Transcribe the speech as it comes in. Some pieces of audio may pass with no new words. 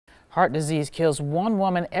Heart disease kills one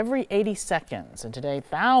woman every 80 seconds, and today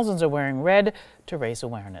thousands are wearing red to raise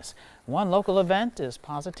awareness. One local event is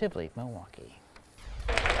Positively Milwaukee.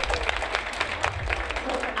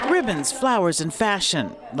 Ribbons, flowers, and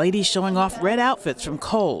fashion. Ladies showing off red outfits from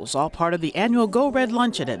Kohl's, all part of the annual Go Red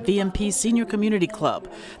Luncheon at VMP Senior Community Club.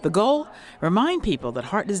 The goal? Remind people that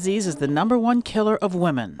heart disease is the #1 killer of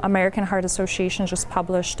women. American Heart Association just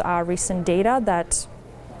published recent data that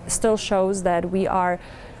still shows that we are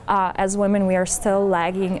as women, we are still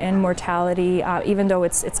lagging in mortality. Even though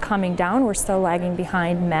it's coming down, we're still lagging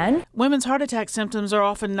behind men. Women's heart attack symptoms are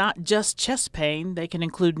often not just chest pain. They can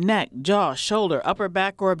include neck, jaw, shoulder, upper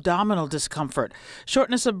back, or abdominal discomfort,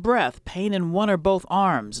 shortness of breath, pain in one or both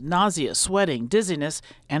arms, nausea, sweating, dizziness,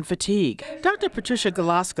 and fatigue. Dr. Patricia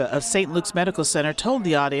Galaska of St. Luke's Medical Center told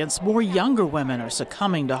the audience more younger women are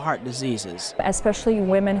succumbing to heart diseases. Especially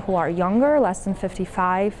women who are younger, less than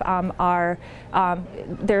 55,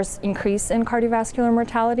 there's increase in cardiovascular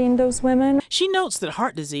mortality in those women. She notes that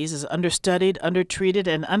heart disease is understudied, undertreated,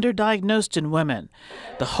 and underdiagnosed in women.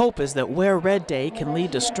 The hope is that Wear Red Day can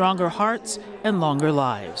lead to stronger hearts and longer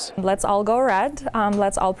lives. Let's all go red.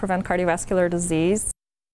 Let's all prevent cardiovascular disease.